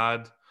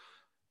Sociedad,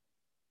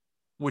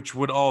 which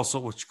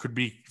could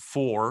be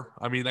 4.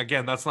 I mean,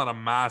 again, that's not a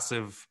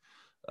massive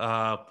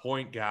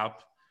point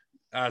gap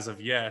as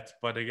of yet,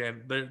 but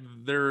again,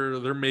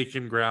 they're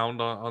making ground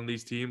on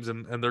these teams,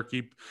 and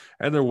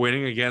they're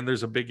winning. Again,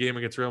 there's a big game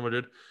against Real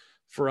Madrid.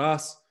 For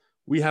us,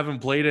 we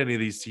haven't played any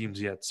of these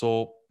teams yet,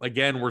 so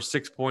again, we're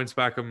 6 points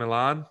back of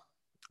Milan,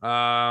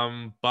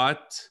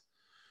 but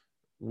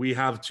we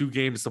have 2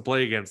 games to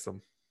play against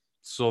them.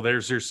 So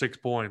there's your 6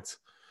 points.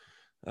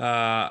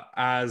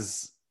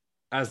 As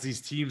these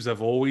teams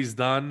have always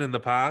done in the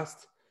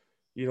past,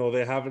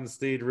 they haven't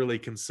stayed really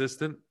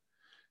consistent,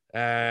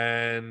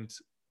 and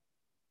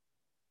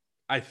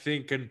I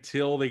think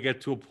until they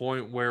get to a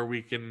point where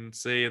we can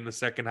say in the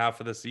second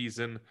half of the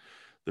season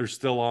they're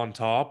still on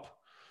top,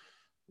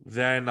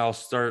 then I'll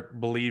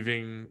start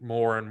believing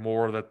more and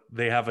more that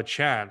they have a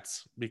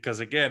chance.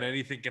 Because again,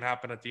 anything can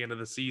happen at the end of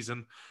the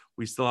season.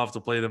 We still have to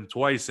play them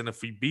twice, and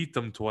if we beat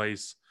them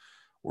twice,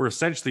 we're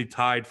essentially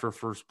tied for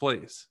first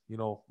place.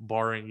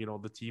 Barring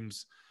the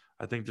teams.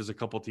 I think there's a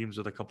couple teams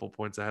with a couple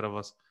points ahead of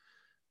us,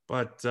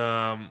 but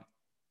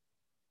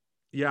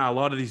yeah, a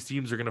lot of these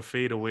teams are going to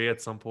fade away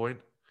at some point.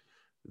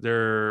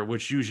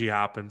 Which usually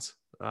happens.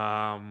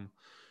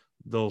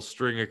 They'll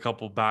string a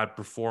couple bad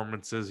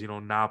performances.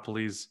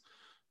 Napoli's,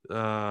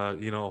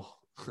 they're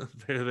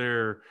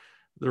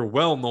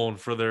well known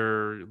for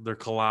their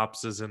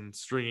collapses and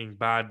stringing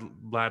bad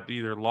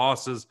either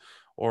losses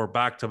or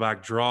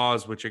back-to-back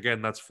draws. Which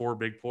again, that's 4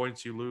 big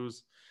points you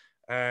lose,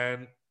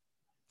 and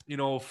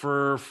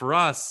for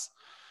us,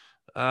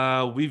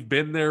 we've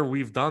been there,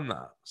 we've done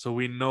that, so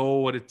we know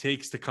what it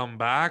takes to come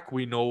back.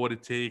 We know what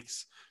it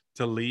takes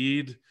to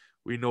lead.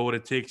 We know what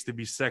it takes to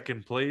be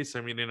second place.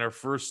 I mean, in our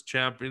first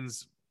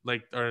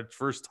our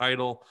first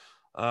title,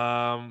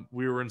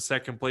 we were in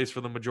second place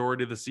for the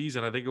majority of the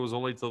season. I think it was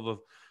only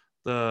till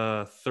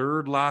the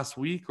third last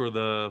week or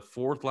the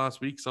fourth last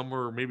week,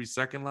 somewhere, maybe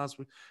second last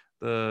week,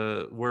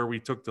 where we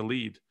took the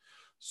lead.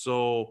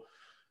 So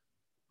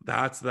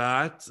that's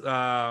that.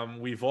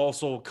 We've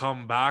also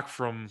come back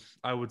from,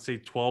 I would say,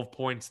 12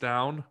 points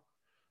down,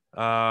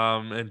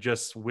 and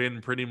just win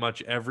pretty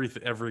much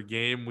every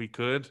game we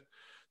could.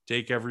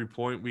 Take every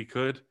point we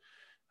could,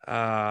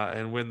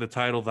 and win the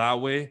title that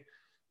way.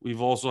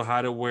 We've also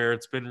had it where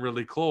it's been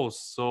really close.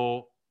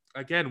 So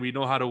again, we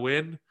know how to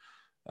win.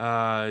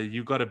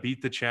 You got to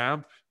beat the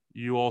champ.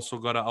 You also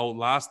got to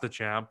outlast the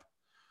champ.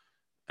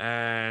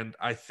 And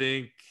I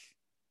think,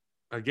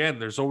 again,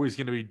 there's always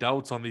going to be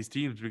doubts on these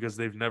teams because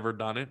they've never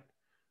done it.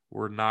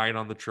 We're 9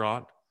 on the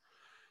trot.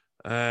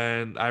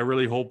 And I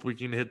really hope we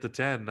can hit the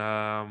 10.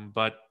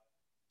 But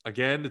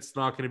again, it's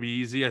not going to be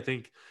easy. I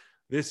think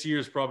this year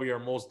is probably our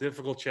most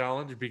difficult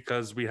challenge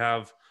because we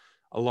have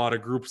a lot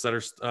of groups that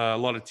are a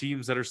lot of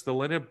teams that are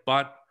still in it.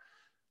 But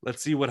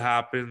let's see what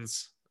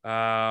happens.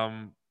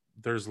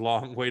 There's a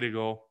long way to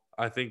go.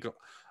 I think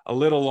a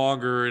little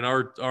longer in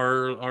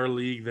our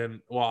league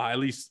than, well, at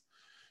least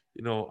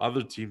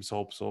other teams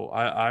hope. So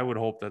I would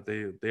hope that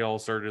they all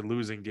started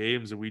losing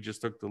games and we just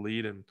took the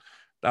lead and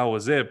that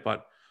was it.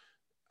 But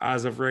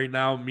as of right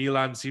now,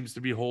 Milan seems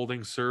to be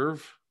holding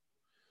serve.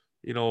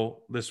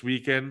 This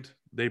weekend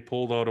they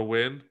pulled out a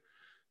win.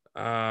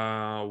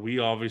 We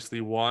obviously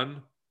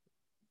won.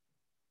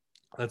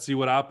 Let's see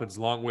what happens.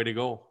 Long way to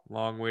go.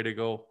 Long way to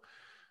go.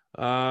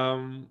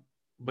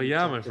 But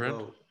yeah, my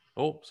friend.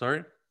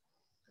 Sorry.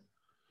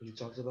 You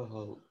talked about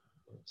how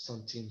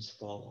some teams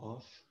fall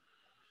off.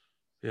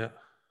 Yeah.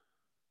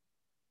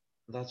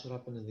 That's what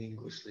happened in the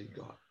English league.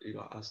 You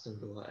got Aston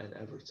Villa and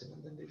Everton,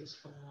 and then they just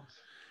fell off.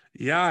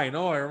 Yeah, I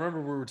know. I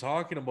remember we were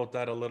talking about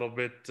that a little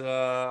bit,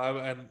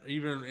 and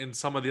even in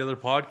some of the other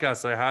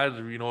podcasts I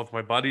had, with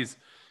my buddies.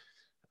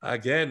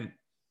 Again,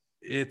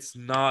 it's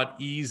not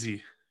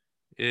easy.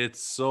 It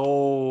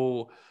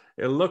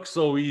looks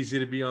so easy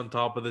to be on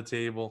top of the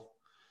table,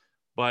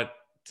 but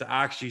to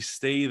actually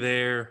stay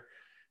there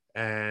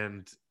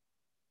and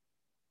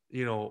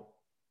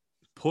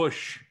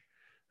push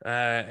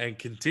and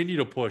continue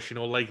to push,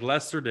 like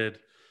Leicester did.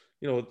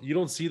 You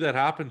don't see that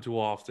happen too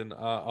often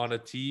on a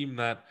team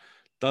that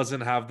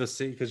doesn't have the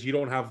same, because you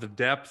don't have the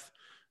depth,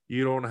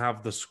 you don't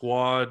have the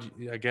squad.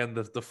 Again,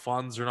 the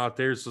funds are not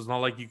there, so it's not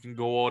like you can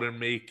go out and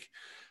make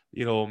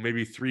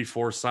maybe 3-4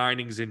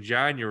 signings in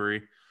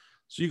January.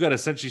 So you got to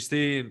essentially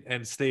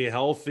stay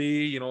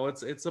healthy.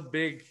 It's a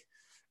big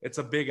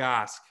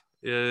ask.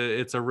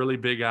 It's a really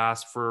big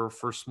ask for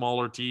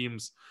smaller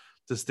teams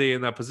to stay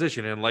in that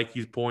position. And like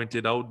you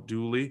pointed out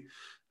duly,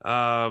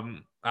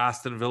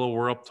 Aston Villa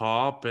were up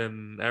top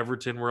and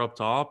Everton were up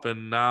top,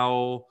 and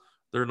now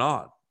they're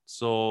not.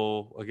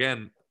 So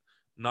again,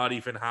 not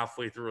even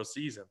halfway through a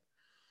season.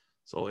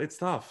 So it's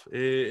tough.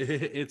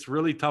 It's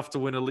really tough to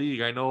win a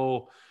league. I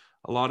know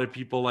a lot of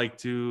people like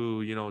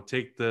to,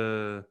 take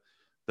the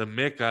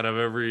mick out of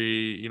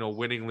every,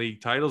 winning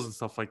league titles and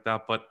stuff like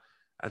that. But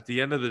at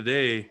the end of the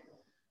day,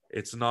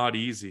 it's not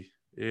easy.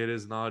 It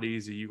is not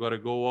easy. You got to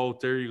go out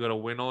there. You got to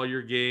win all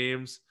your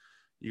games.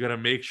 You got to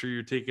make sure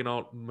you're taking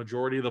out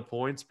majority of the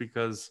points,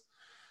 because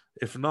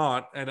if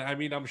not, and I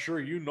mean, I'm sure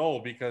you know,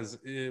 because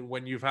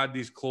when you've had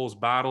these close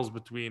battles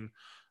between,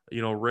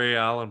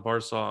 Real and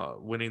Barca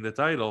winning the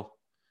title,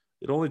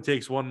 it only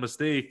takes one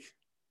mistake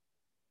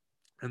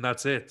and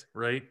that's it,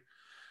 right?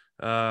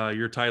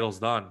 Your title's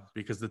done,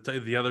 because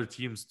the other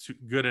team's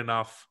good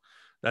enough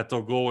that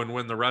they'll go and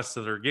win the rest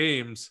of their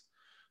games,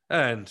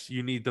 and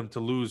you need them to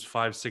lose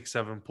 5, 6,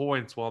 7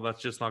 points. Well,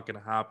 that's just not going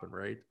to happen,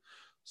 right?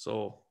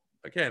 So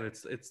again,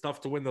 it's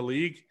tough to win the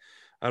league.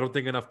 I don't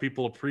think enough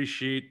people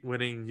appreciate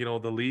winning,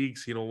 the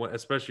leagues,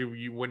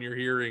 especially when you're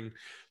hearing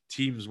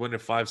teams win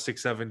it 5,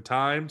 6, 7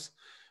 times.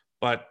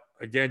 But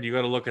again, you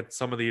got to look at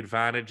some of the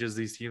advantages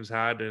these teams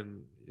had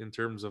in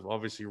terms of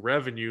obviously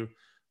revenue,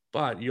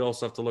 but you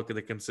also have to look at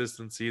the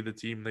consistency of the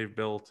team they've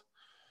built.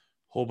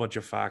 Whole bunch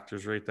of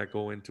factors, right, that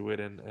go into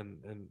it,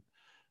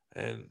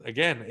 and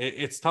again,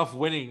 it's tough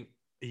winning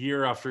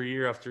year after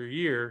year after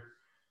year,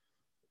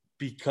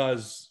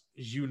 because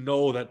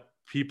that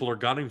people are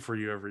gunning for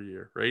you every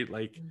year, right?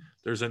 Like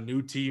there's a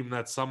new team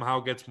that somehow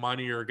gets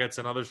money or gets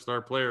another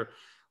star player.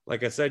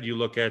 Like I said, you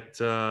look at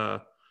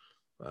Real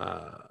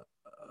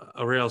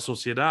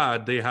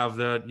Sociedad, they have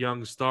that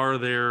young star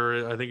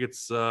there. I think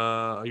it's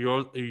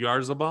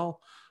Yarzabal,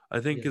 I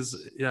think Yes.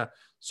 yeah.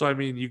 So, I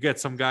mean, you get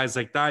some guys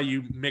like that,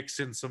 you mix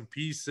in some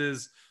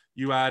pieces,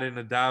 you add in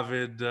a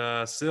David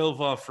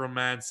Silva from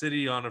Man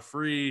City on a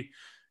free,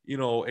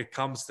 it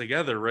comes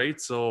together, right?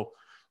 So,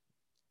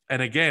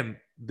 and again,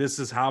 this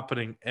is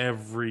happening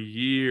every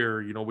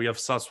year. We have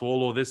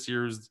Sassuolo this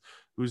year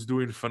who's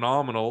doing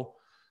phenomenal.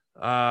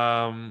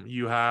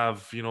 You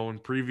have, in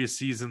previous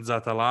seasons,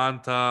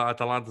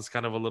 Atalanta's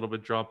kind of a little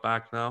bit dropped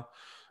back now.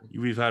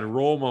 We've had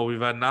Roma,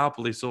 we've had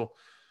Napoli. So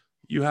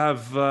you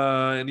have,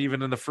 and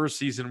even in the first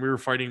season, we were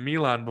fighting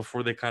Milan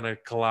before they kind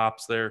of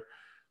collapsed there.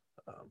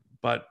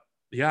 But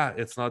yeah,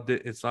 it's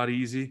not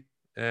easy.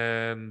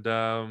 And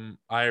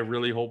I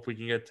really hope we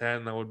can get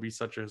 10. That would be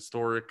such a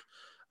historic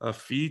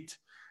feat.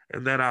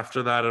 And then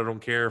after that, I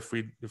don't care if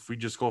we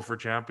just go for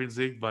Champions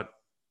League. But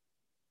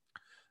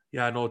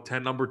yeah, no,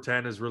 number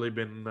 10 has really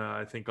been,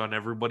 I think, on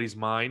everybody's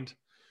mind.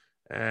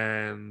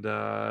 And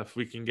if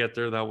we can get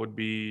there, that would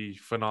be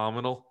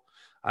phenomenal.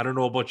 I don't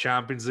know about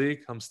Champions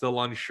League. I'm still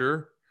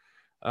unsure.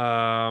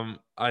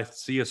 I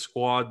see a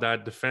squad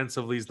that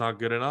defensively is not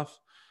good enough.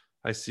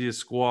 I see a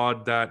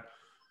squad that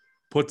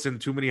puts in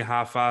too many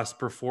half-assed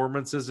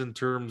performances in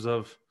terms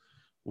of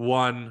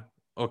one,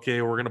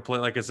 okay, we're going to play,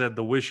 like I said,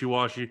 the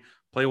wishy-washy,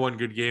 play one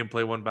good game,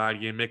 play one bad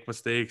game, make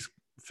mistakes,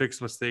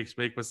 fix mistakes,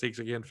 make mistakes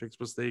again, fix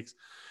mistakes.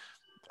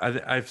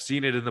 I've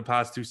seen it in the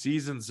past 2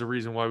 seasons, the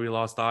reason why we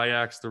lost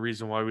Ajax, the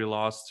reason why we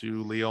lost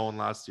to Lyon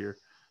last year.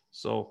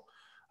 So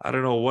I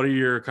don't know. What are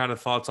your kind of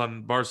thoughts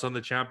on Barca in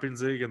the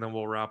Champions League? And then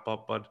we'll wrap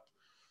up, bud.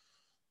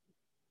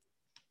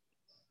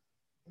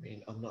 I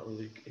mean, I'm not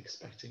really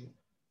expecting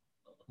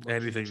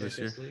anything this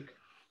year. League.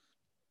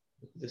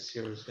 This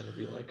year is going to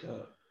be like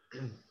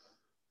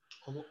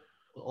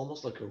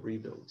almost like a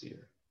rebuild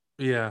year.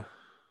 Yeah.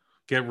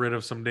 Get rid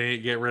of some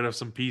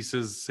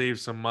pieces, save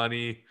some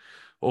money.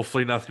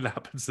 Hopefully nothing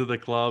happens to the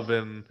club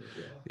and,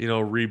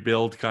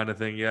 rebuild kind of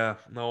thing. Yeah.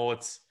 No,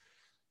 it's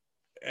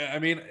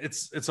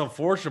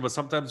unfortunate, but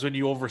sometimes when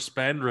you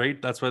overspend,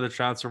 right, that's why the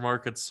transfer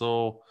market's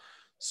so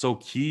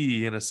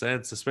key in a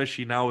sense,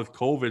 especially now with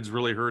COVID's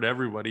really hurt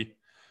everybody.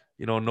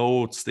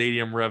 No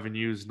stadium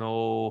revenues,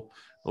 no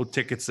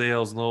ticket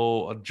sales,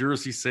 no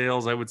jersey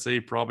sales, I would say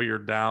probably are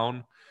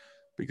down,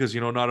 because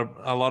not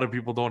a lot of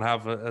people don't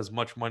have as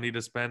much money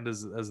to spend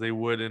as they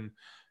would in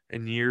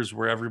years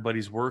where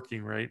everybody's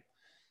working, right?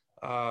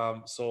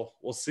 So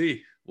we'll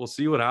see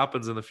what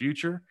happens in the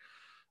future.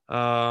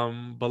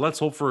 But let's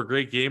hope for a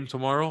great game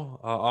tomorrow.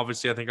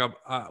 Obviously, I think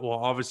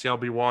I'll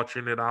be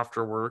watching it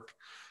after work,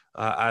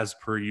 as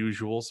per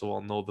usual, so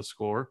I'll know the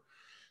score.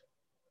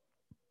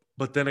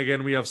 But then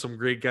again, we have some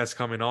great guests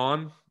coming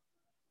on.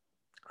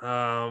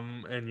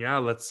 And yeah,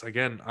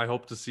 I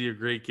hope to see a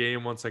great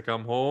game once I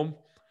come home.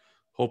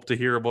 Hope to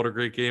hear about a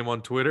great game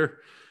on Twitter.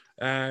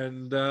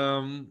 And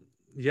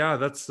yeah,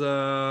 that's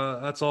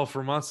all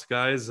from us,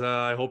 guys.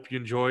 I hope you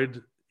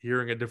enjoyed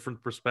hearing a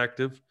different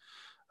perspective.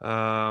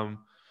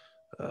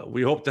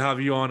 We hope to have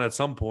you on at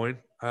some point.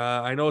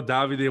 I know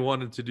Davide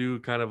wanted to do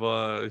kind of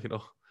a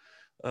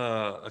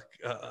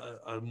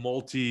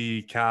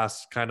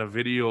multicast kind of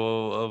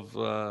video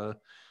of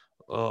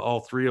all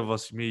 3 of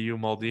us, me, you,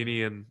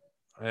 Maldini, and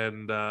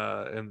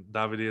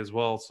Davide as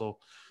well. So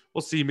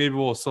we'll see. Maybe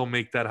we'll still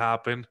make that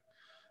happen.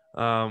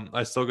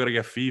 I still got to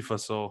get FIFA,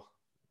 so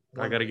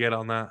I got to get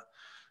on that.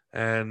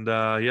 And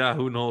yeah,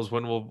 who knows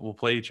when we'll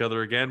play each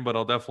other again, but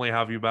I'll definitely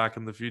have you back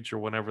in the future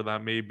whenever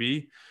that may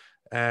be.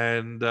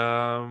 And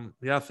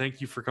yeah, thank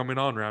you for coming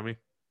on, Rami.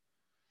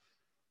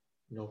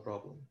 No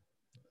problem.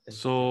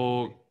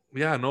 So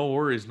yeah, no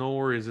worries.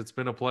 It's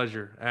been a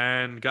pleasure.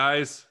 And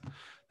guys,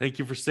 thank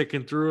you for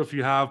sticking through. If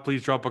you have,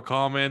 please drop a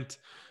comment.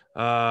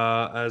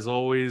 As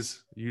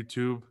always,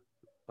 YouTube,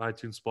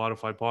 iTunes,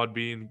 Spotify,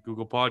 Podbean,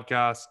 Google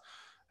Podcasts.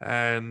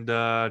 and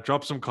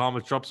drop some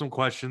comments, drop some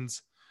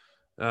questions.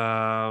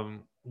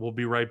 We'll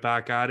be right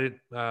back at it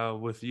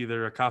with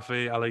either a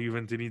Cafe alla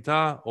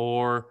Juventinita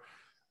or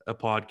a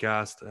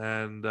podcast.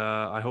 And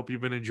I hope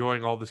you've been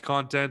enjoying all this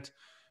content.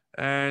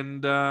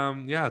 And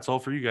yeah, it's all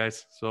for you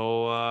guys.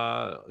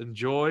 So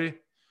enjoy,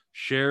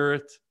 share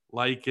it,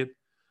 like it.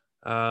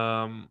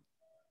 Um,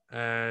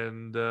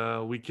 and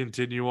we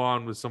continue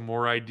on with some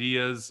more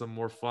ideas, some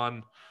more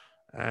fun.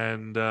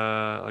 And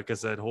like I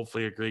said,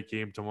 hopefully a great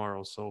game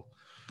tomorrow. So,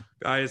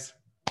 guys,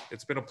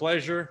 it's been a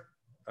pleasure.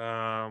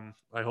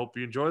 I hope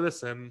you enjoy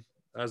this. And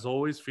as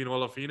always, fino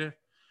alla fine,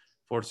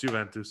 Forza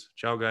Juventus.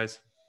 Ciao, guys.